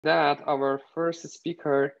that, our first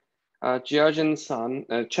speaker, Jixing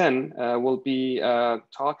Chen, will be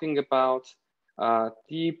talking about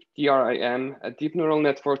DeepDRIM, a deep neural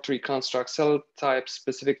network to reconstruct cell type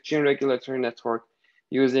specific gene regulatory network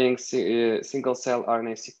using single cell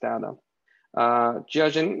RNA-seq data.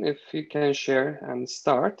 Jixing, if you can share and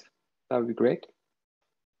start, that would be great.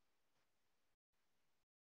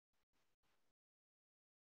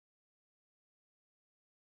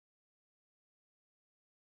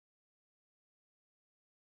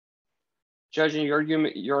 Jixing,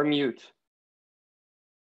 you're mute.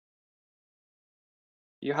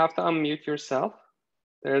 You have to unmute yourself.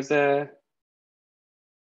 You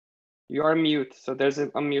are mute, so there's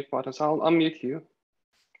an unmute button. So I'll unmute you.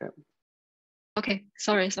 Okay. Okay,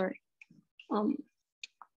 sorry. So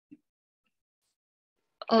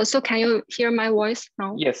can you hear my voice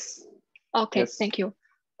now? Yes. Okay, yes. Thank you.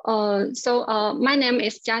 My name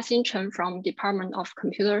is Jixing Chen from Department of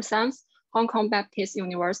Computer Science, Hong Kong Baptist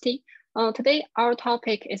University. Today, our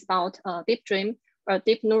topic is about DeepDRIM, a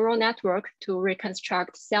deep neural network to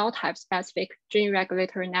reconstruct cell type specific gene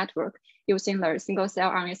regulatory network using the single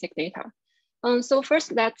cell RNA-seq data. So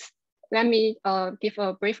first, let me give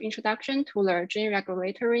a brief introduction to the gene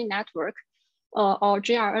regulatory network, or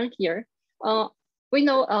GRN here. We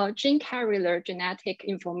know gene carry the genetic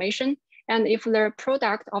information, and if the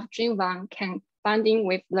product of gene 1 can binding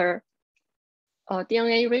with the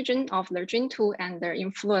DNA region of the gene 2 and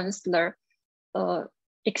influence the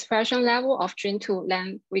expression level of gene 2,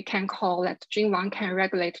 then we can call that gene 1 can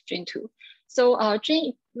regulate gene 2. So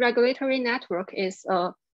gene regulatory network is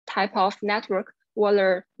a type of network where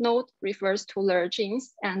the node refers to the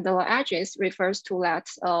genes and the edges refers to that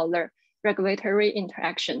the regulatory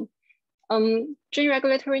interaction. Gene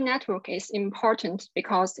regulatory network is important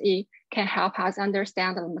because it can help us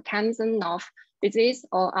understand the mechanism of disease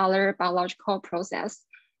or other biological process.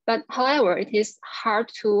 But however, it is hard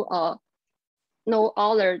to know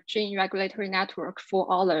all the gene regulatory network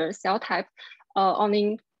for all the cell type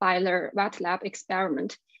only by the wet lab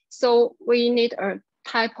experiment. So we need a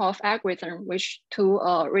type of algorithm which to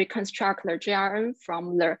reconstruct the GRN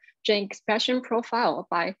from the gene expression profile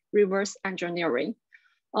by reverse engineering.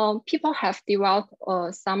 People have developed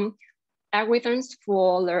some algorithms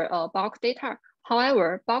for the bulk data.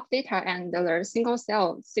 However, bulk data and the single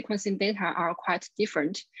cell sequencing data are quite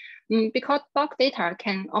different because bulk data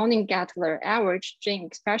can only get the average gene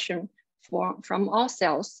expression from all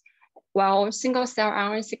cells, while single cell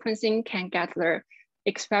RNA sequencing can get the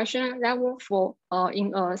expression level for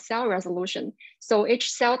in a cell resolution. So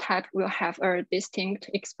each cell type will have a distinct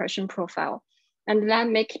expression profile, and that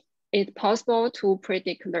makes it possible to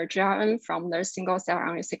predict the GRN from the single cell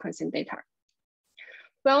RNA sequencing data.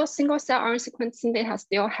 Well, single cell RNA sequencing data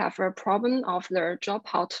still have a problem of the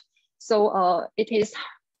dropout. So it is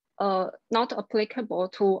not applicable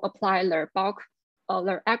to apply the bulk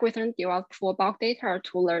the algorithm developed for bulk data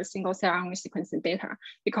to the single cell RNA sequencing data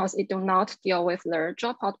because it do not deal with the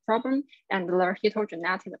dropout problem and the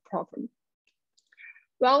heterogeneity problem.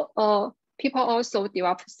 Well, people also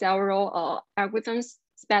developed several algorithms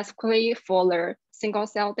specifically for the single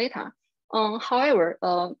cell data. However,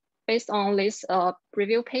 based on this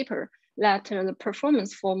review paper, that the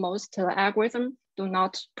performance for most algorithms do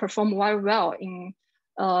not perform very well in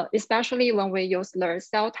especially when we use the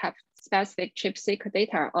cell type specific ChIP-seq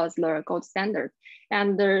data as the gold standard.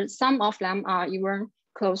 And some of them are even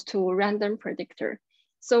close to random predictor.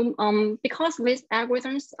 So because these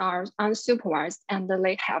algorithms are unsupervised and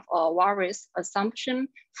they have a various assumption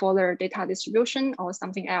for their data distribution or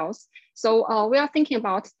something else. So we are thinking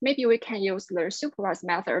about maybe we can use the supervised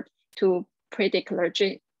method to predict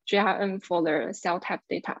the GRN for the cell type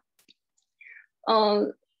data.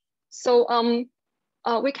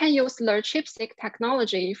 We can use the ChIP-seq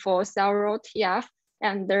technology for several TF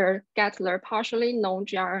and get the partially known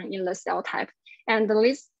GRN in the cell type. And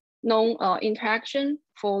this known interaction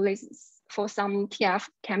for some TF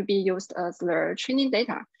can be used as the training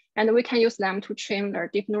data. And we can use them to train the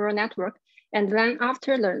deep neural network. And then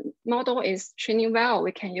after the model is training well,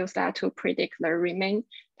 we can use that to predict the remaining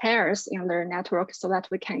pairs in the network so that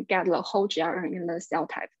we can get the whole GRN in the cell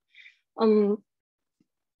type.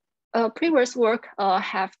 Previous work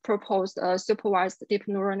have proposed a supervised deep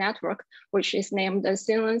neural network, which is named the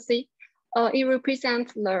Silency. It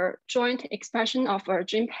represents the joint expression of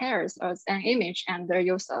gene pairs as an image, and they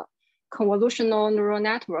use convolutional neural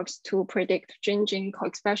networks to predict gene-gene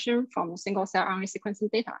co-expression from single cell RNA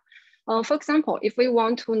sequencing data. For example, if we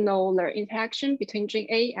want to know the interaction between gene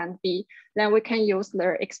A and B, then we can use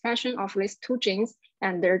the expression of these two genes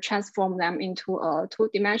and transform them into a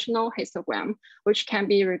two-dimensional histogram, which can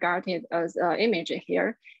be regarded as an image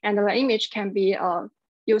here. And the image can be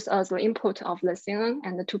used as the input of the CNN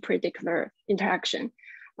and to predict the interaction.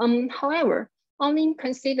 However, only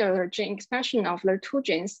consider the gene expression of the two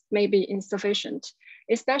genes may be insufficient,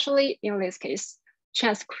 especially in this case,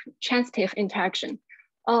 transitive interaction.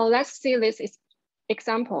 Let's see this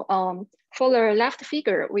example. For the left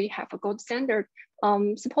figure, we have a gold standard.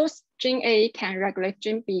 Suppose gene A can regulate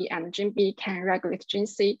gene B and gene B can regulate gene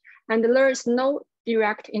C, and there is no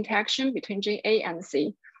direct interaction between gene A and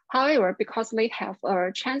C. However, because they have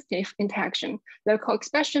a transitive interaction, the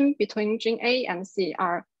co-expression between gene A and C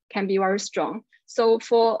can be very strong. So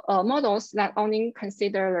for models that only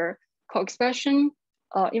consider the co-expression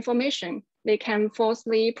information, they can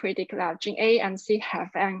falsely predict that gene A and C have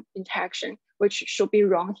an interaction, which should be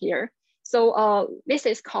wrong here. So this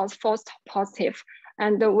is called false positive,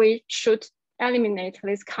 and we should eliminate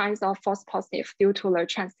these kinds of false positive due to the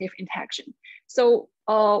transitive interaction. So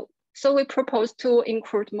we propose to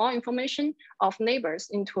include more information of neighbors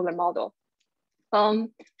into the model.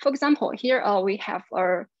 For example, here we have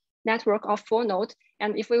a network of 4 nodes,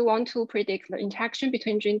 and if we want to predict the interaction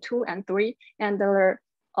between gene 2 and 3, and the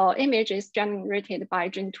images generated by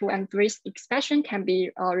gene 2 and 3's expression can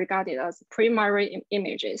be regarded as primary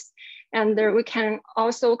images. And we can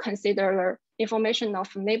also consider the information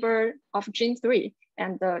of neighbor of gene 3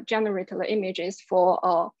 and generate the images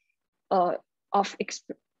for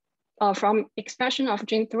from expression of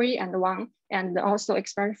gene 3 and 1, and also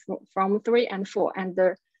expression from 3 and 4. And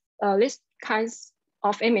these kinds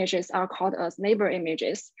of images are called as neighbor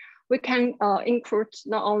images. We can include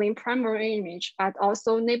not only primary image, but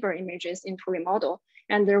also neighbor images into the model.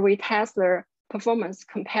 And we test the performance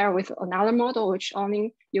compared with another model, which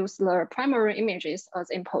only use the primary images as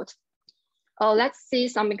input. Let's see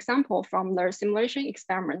some example from the simulation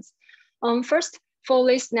experiments. First, for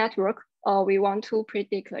this network, we want to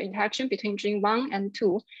predict the interaction between gene 1 and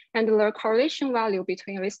 2, and the correlation value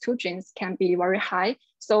between these two genes can be very high.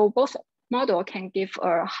 So both model can give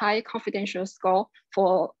a high confidential score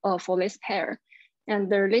for this pair. And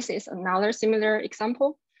this is another similar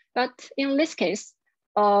example. But in this case,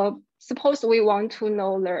 suppose we want to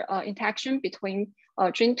know the interaction between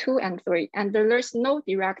gene 2 and 3, and there's no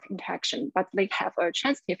direct interaction, but they have a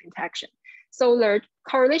transitive interaction. So the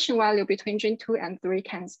correlation value between gene 2 and 3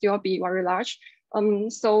 can still be very large.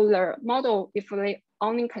 So the model, if they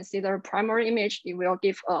only consider primary image, it will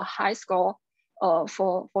give a high score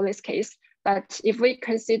for this case. But if we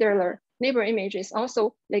consider the neighbor images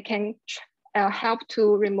also, they can help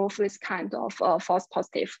to remove this kind of false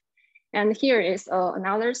positive. And here is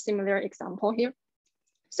another similar example here.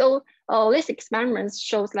 So this experiment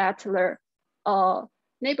shows that the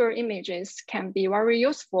neighbor images can be very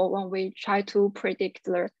useful when we try to predict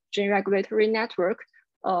the gene regulatory network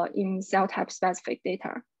in cell type specific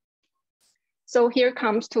data. So here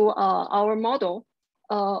comes to our model.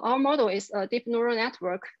 Our model is a deep neural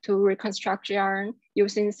network to reconstruct GRN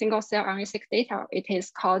using single cell RNA-seq data. It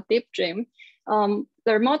is called DRIM.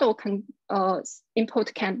 The model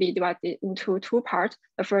input can be divided into 2 parts.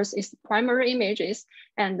 The first is primary images,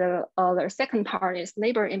 and the second part is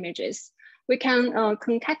neighbor images. We can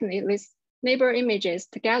concatenate these neighbor images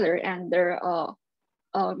together and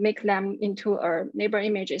make them into a neighbor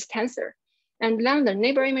images tensor. And then the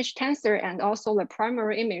neighbor image tensor and also the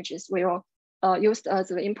primary images will used as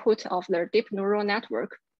the input of the deep neural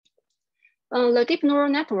network. The deep neural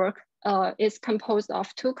network is composed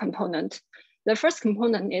of 2 components. The first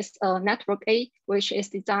component is network A, which is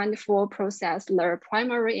designed for process the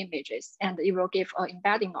primary images, and it will give an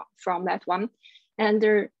embedding from that one. And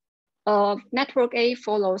the network A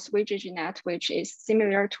follows VGGNet, which is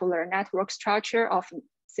similar to the network structure of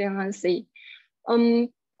CNNC.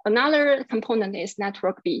 Another component is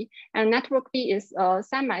network B, and network B is a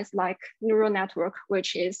Siamese-like neural network,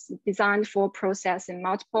 which is designed for processing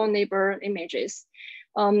multiple neighbor images.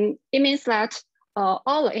 It means that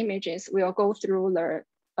all the images will go through the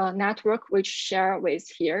network which share with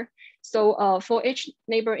here. So for each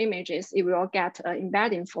neighbor images, it will get an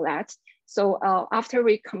embedding for that. So after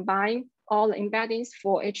we combine all the embeddings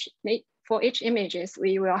for each images,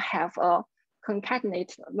 we will have a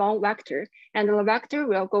concatenate long vector, and the vector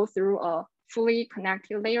will go through fully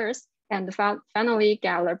connected layers and finally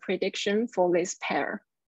get a prediction for this pair.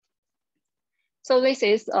 So this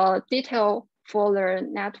is a detail for the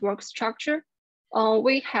network structure.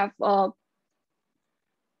 We have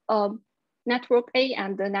network A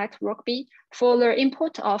and the network B. For the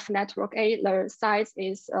input of network A, the size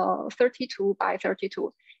is 32 by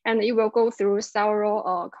 32, and it will go through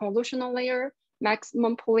several convolutional layer,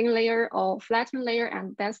 maximum pooling layer, or flattened layer,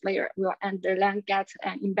 and dense layer, and then get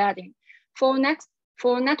an embedding. For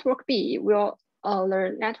network B,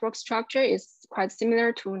 the network structure is quite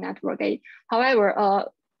similar to network A. However,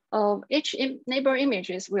 each neighbor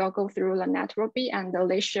images will go through the network B, and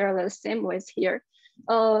they share the same width here.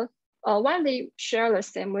 Why they share the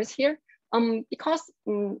same width here? Because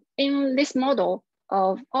in this model,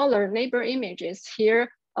 all the neighbor images here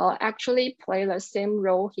actually play the same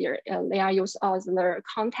role here. They are used as the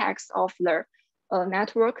context of the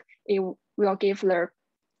network. It will give the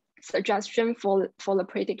suggestion for the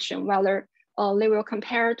prediction, whether they will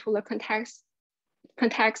compare to the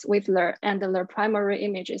context with the primary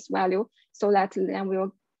images value, so that then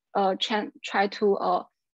we'll try to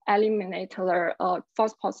eliminate the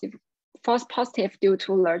false positive due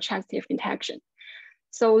to the transitive interaction.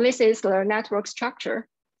 So this is the network structure.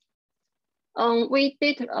 We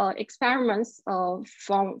did experiments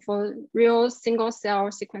for real single cell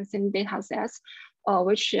sequencing data sets,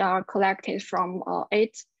 which are collected from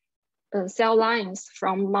 8 cell lines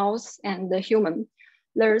from mouse and the human.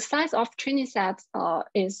 The size of training sets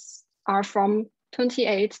are from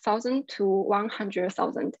 28,000 to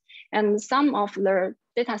 100,000. And some of the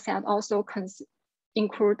data set also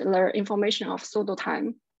include the information of pseudo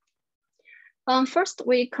time. First,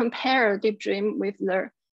 we compare DeepDRIM with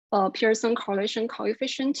the Pearson correlation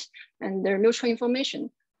coefficient and their mutual information.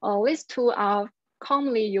 These two are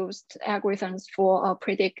commonly used algorithms for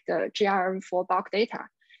predict the GRM for bulk data.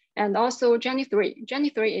 And also Jenny3.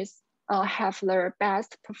 Jenny3 have the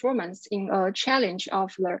best performance in a challenge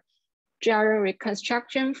of the GRM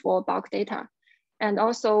reconstruction for bulk data, and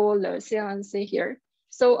also the CNNC here.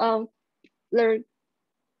 So the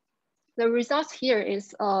results here is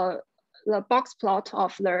the box plot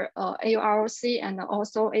of the AURC and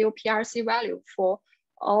also AUPRC value for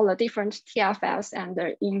all the different TFS and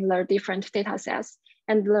in the different data sets.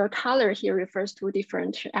 And the color here refers to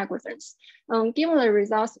different algorithms. Given the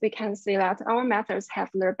results, we can see that our methods have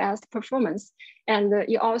the best performance, and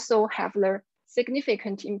you also have the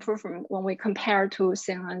significant improvement when we compare to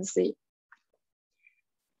CNNC.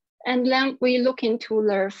 And then we look into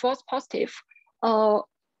the false positive.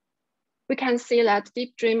 We can see that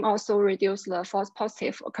DeepDRIM also reduced the false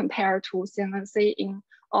positive compared to CNNC in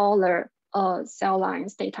all the cell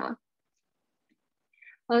lines data.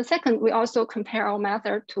 Second, we also compare our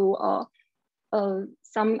method to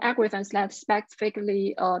some algorithms that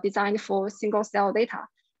specifically designed for single cell data.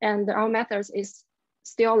 And our method is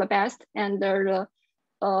still the best. And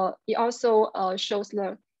it also shows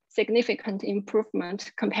the significant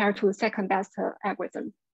improvement compared to the second best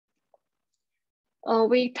algorithm.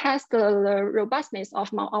 We test the robustness of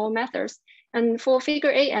our methods. And for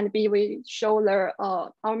figure A and B, we show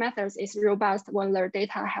our methods is robust when the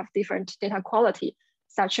data have different data quality,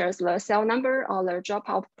 such as the cell number or the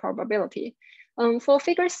dropout probability. For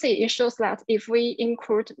figure C, it shows that if we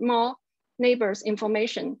include more neighbors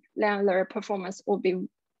information, then the performance will be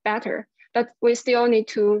better. But we still need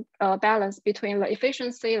to balance between the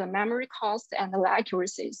efficiency, the memory cost, and the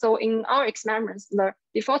accuracy. So in our experiments, the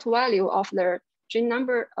default value of the gene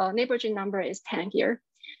number, neighbor gene number is 10 here.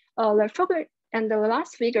 The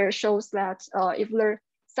last figure shows that if the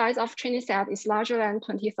size of training set is larger than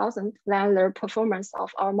 20,000, then the performance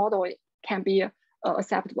of our model can be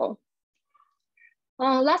acceptable.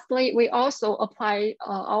 Lastly, we also apply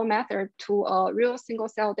our method to real single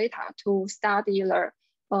cell data to study the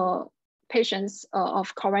patients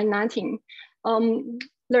of COVID-19.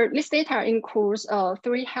 This data includes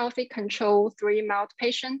 3 healthy control, 3 mild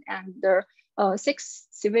patients, and 6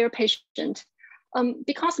 severe patients.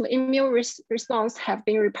 Because the immune response have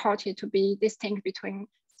been reported to be distinct between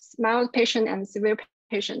mild patient and severe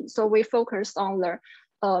patient, so we focus on the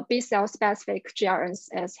B cell specific GRNs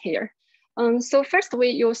as here. So first we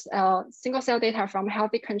use single cell data from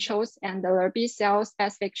healthy controls and the B cell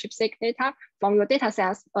specific ChIP-seq data from the data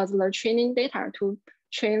sets as the training data to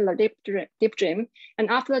train the DeepDRIM. And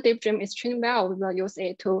after the DeepDRIM is trained well, we will use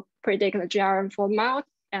it to predict the GRN for mild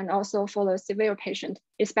and also for the severe patient,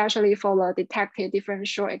 especially for the detected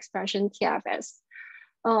differential expression TFS.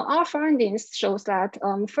 Our findings shows that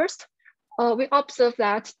first, we observed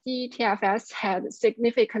that DTFS had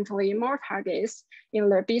significantly more targets in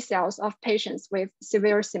the B cells of patients with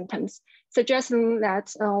severe symptoms, suggesting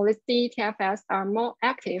that these DTFS are more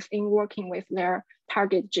active in working with their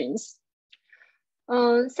target genes.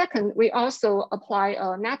 Second, we also apply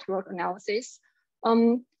a network analysis.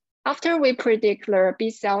 After we predict the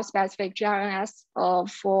B cell specific GRNS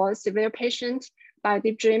for severe patients by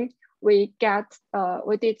DeepDRIM, we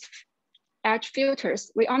did edge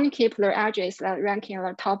filters. We only keep the edges that rank in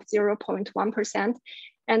the top 0.1%.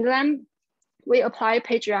 And then we apply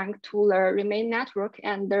PageRank to the remaining network.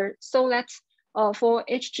 And so that for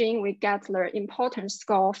each gene, we get the importance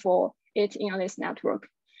score for it in this network.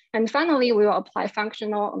 And finally, we will apply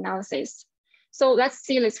functional analysis. So let's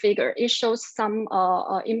see this figure. It shows some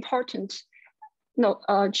important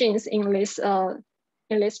genes in this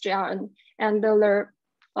GRN. And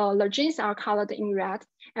the genes are colored in red.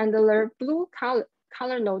 And the blue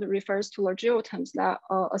color node refers to the geotomes that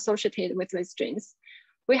are associated with these genes.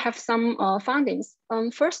 We have some findings.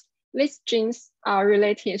 First, these genes are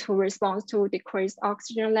related to response to decreased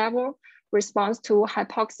oxygen level, response to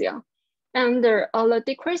hypoxia. And the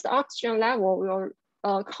decreased oxygen level will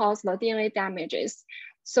cause the DNA damages.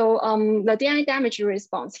 So the DNA damage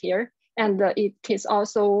response here, and it is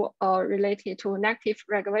also related to negative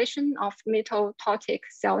regulation of mitotic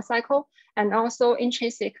cell cycle and also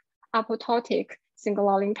intrinsic apoptotic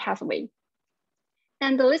signaling pathway.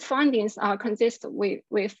 And these findings are consistent with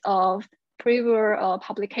previous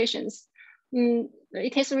publications.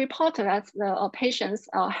 It is reported that the patients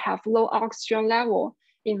have low oxygen level,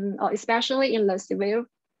 especially in the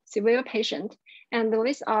severe patient. And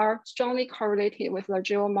these are strongly correlated with the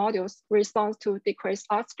geo module's response to decreased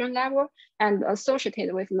oxygen level and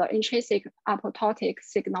associated with the intrinsic apoptotic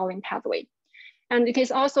signaling pathway. And it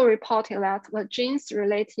is also reported that the genes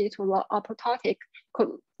related to the apoptotic could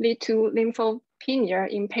lead to lymphopenia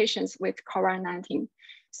in patients with COVID-19.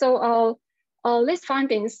 So these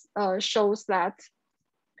findings shows that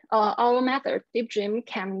our method, DeepDRIM,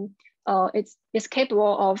 is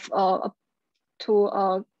capable of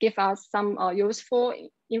to give us some useful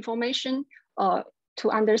information to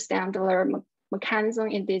understand the mechanism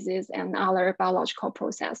in disease and other biological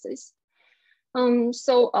processes.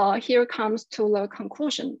 So here comes to the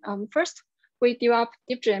conclusion. First, we developed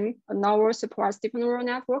DeepDRIM, a novel supervised deep neural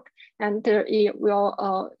network, and it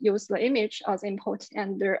will use the image as input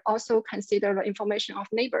and also consider the information of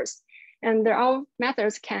neighbors. And our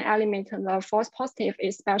methods can eliminate the false positive,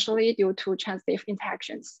 especially due to transitive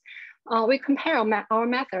interactions. We compare our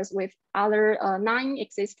methods with other 9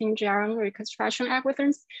 existing GRN reconstruction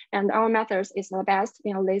algorithms, and our methods is the best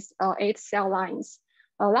in these 8 cell lines.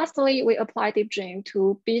 Lastly, we apply DeepDRIM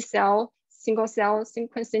to B cell single cell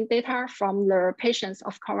sequencing data from the patients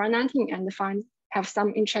of COVID-19 and have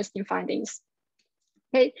some interesting findings.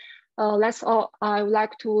 Okay, that's all. I would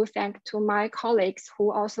like to thank to my colleagues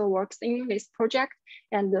who also works in this project,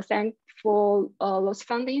 and thank for those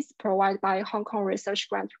fundings provided by Hong Kong Research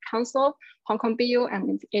Grant Council, Hong Kong BU,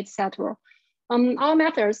 and etc. Our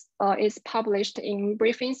methods is published in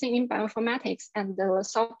briefings in bioinformatics, and the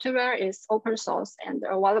software is open source and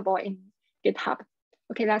available in GitHub.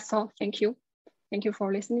 Okay, that's all. Thank you. Thank you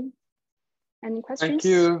for listening. Any questions? Thank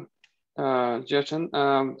you, Jixing.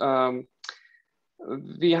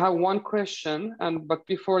 We have one question, but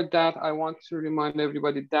before that, I want to remind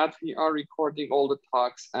everybody that we are recording all the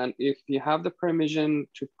talks, and if you have the permission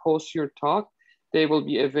to post your talk, they will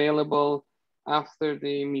be available after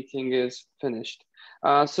the meeting is finished.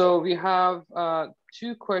 So we have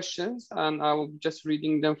 2 questions, and I will be just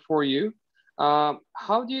reading them for you.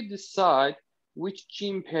 How do you decide which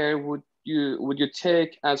gene pair would you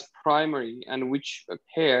take as primary and which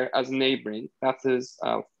pair as neighboring? That is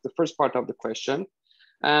the first part of the question.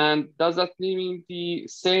 And does that mean the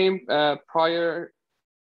same prior?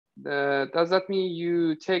 Does that mean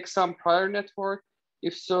you take some prior network?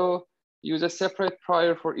 If so, use a separate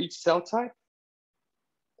prior for each cell type?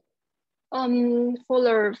 For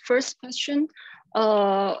the first question,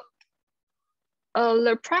 the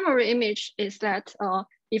primary image is that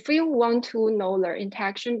if you want to know the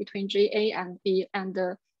interaction between GA and B, and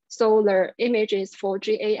so the images for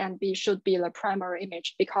GA and B should be the primary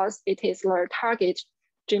image because it is the target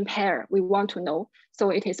gene pair we want to know,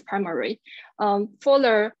 so it is primary. For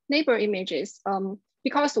the neighbor images,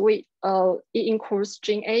 because it includes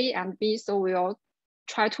gene A and B, so we'll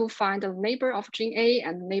try to find the neighbor of gene A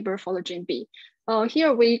and neighbor for the gene B.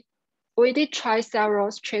 Here we did try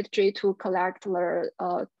several strategies to collect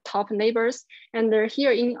the top neighbors, and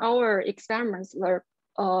here in our experiments,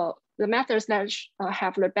 the methods that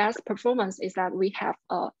have the best performance is that we have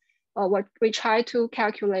what we try to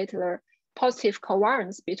calculate the positive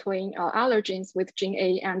covariance between other genes with gene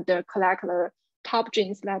A and collect the top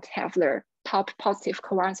genes that have the top positive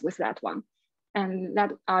covariance with that one, and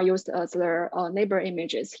that are used as the neighbor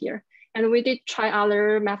images here. And we did try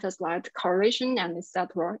other methods like correlation and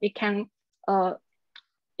etc.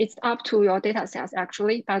 it's up to your data sets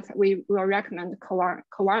actually, but we will recommend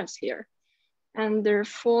covariance here. And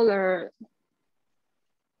for the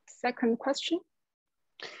second question.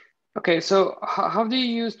 Okay, so how do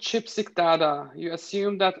you use ChIP-seq data? You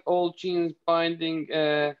assume that all genes binding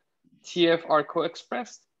TF are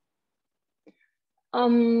co-expressed?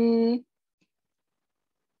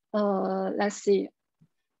 Let's see.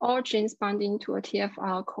 All genes binding to a TF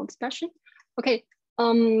are co-expression. Okay.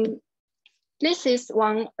 This is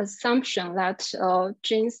one assumption that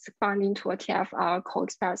genes binding to a TF are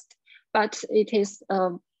co-expressed, but it is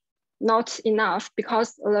not enough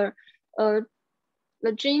because the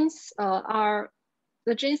genes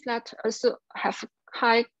that also have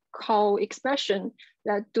high co-expression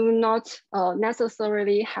that do not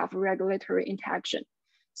necessarily have regulatory interaction.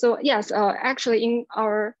 So yes, actually in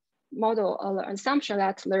our model, the assumption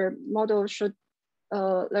that the model should,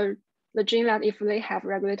 the gene that if they have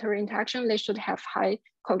regulatory interaction, they should have high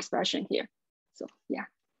co-expression here. So yeah.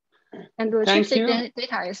 And the ChIP-seq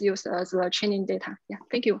data is used as the training data. Yeah,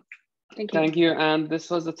 thank you. Thank you. And this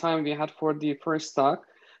was the time we had for the first talk.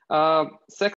 Second